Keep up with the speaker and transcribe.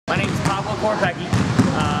Koropecky.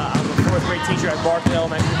 I'm a 4th grade teacher at Barkley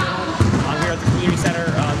Elementary Middle. I'm here at the community center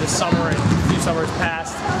this summer and a few summers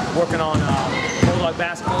past, working on Bulldog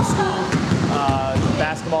Basketball School,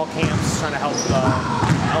 basketball camps, trying to help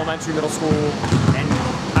elementary, middle school, and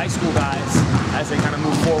high school guys as they kind of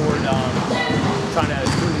move forward, trying to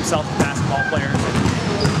prove themselves as basketball players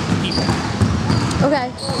and people.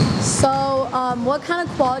 Okay, so what kind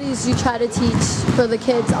of qualities do you try to teach for the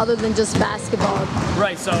kids other than just basketball?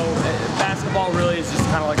 Right, so basketball really is just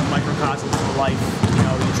kind of like a microcosm of life. You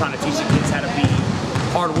know, you're trying to teach the kids how to be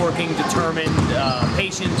hardworking, determined,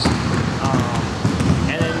 patient,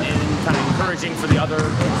 and then kind of encouraging for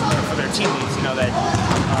their teammates. You know that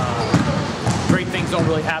great things don't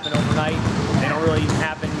really happen overnight. They don't really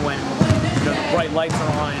happen when the bright lights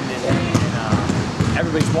are on and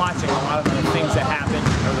everybody's watching. A lot of the things that happen,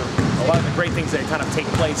 or a lot of the great things that kind of take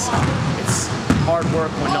place, it's hard work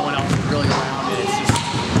when no one else is really around. And it's just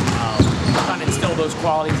kind of instill those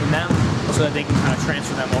qualities in them so that they can kind of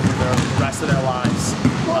transfer them over the rest of their lives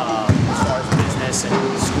as far as business and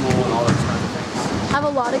school and all those kinds of things. Have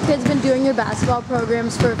a lot of kids been doing your basketball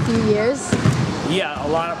programs for a few years? Yeah, a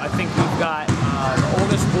lot of. I think we've got the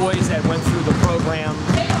oldest boys that went through the program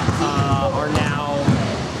are now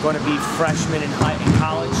going to be freshmen in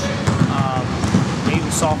college, maybe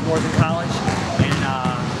sophomores in college, and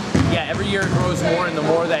yeah, every year it grows more, and the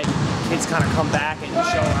more that kids kind of come back and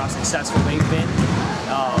show how successful they've been,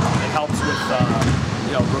 it helps with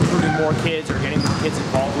you know, recruiting more kids or getting more kids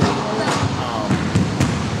involved with it.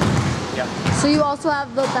 Yeah. So you also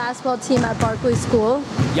have the basketball team at Barkley School.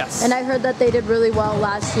 Yes. And I heard that they did really well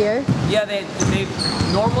last year. Yeah, they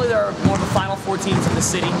normally they're one of the Final Four teams in the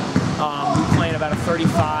city. We play in about a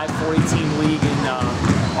 35-40 team league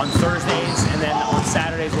on Thursdays, and then on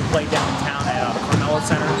Saturdays we'll play downtown at the Carmelo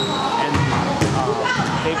Center. And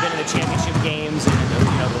they've been in the championship games, and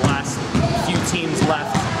you know, the last few teams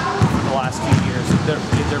left for the last few years.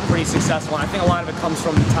 They're pretty successful, and I think a lot of it comes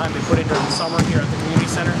from the time they put in during the summer here at the community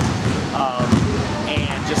center,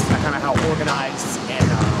 and just kind of how organized and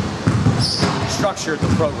structured the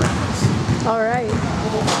program is. All right.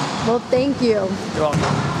 Well, thank you. You're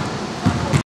welcome.